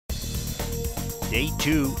Day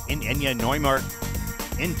 2 in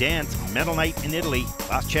Egna-Neumarkt. In dance, medal night in Italy,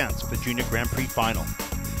 last chance for the Junior Grand Prix final.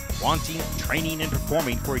 Wanting, training and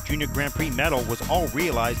performing for a Junior Grand Prix medal was all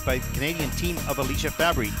realized by the Canadian team of Alicia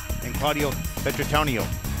Fabry and Claudio Petrutonio,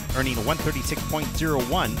 earning a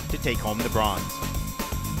 136.01 to take home the bronze.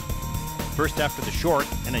 First after the short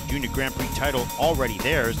and a Junior Grand Prix title already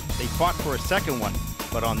theirs, they fought for a second one,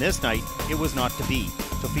 but on this night, it was not to be.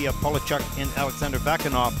 Sofia Polachuk and Alexander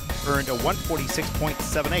Vakanov earned a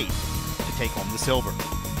 146.78 to take home the silver.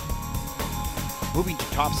 Moving to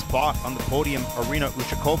top spot on the podium, Arina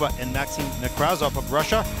Ushakova and Maxim Nekrasov of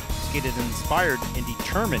Russia skated inspired and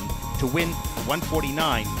determined to win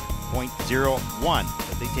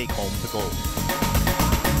 149.01 as they take home the gold.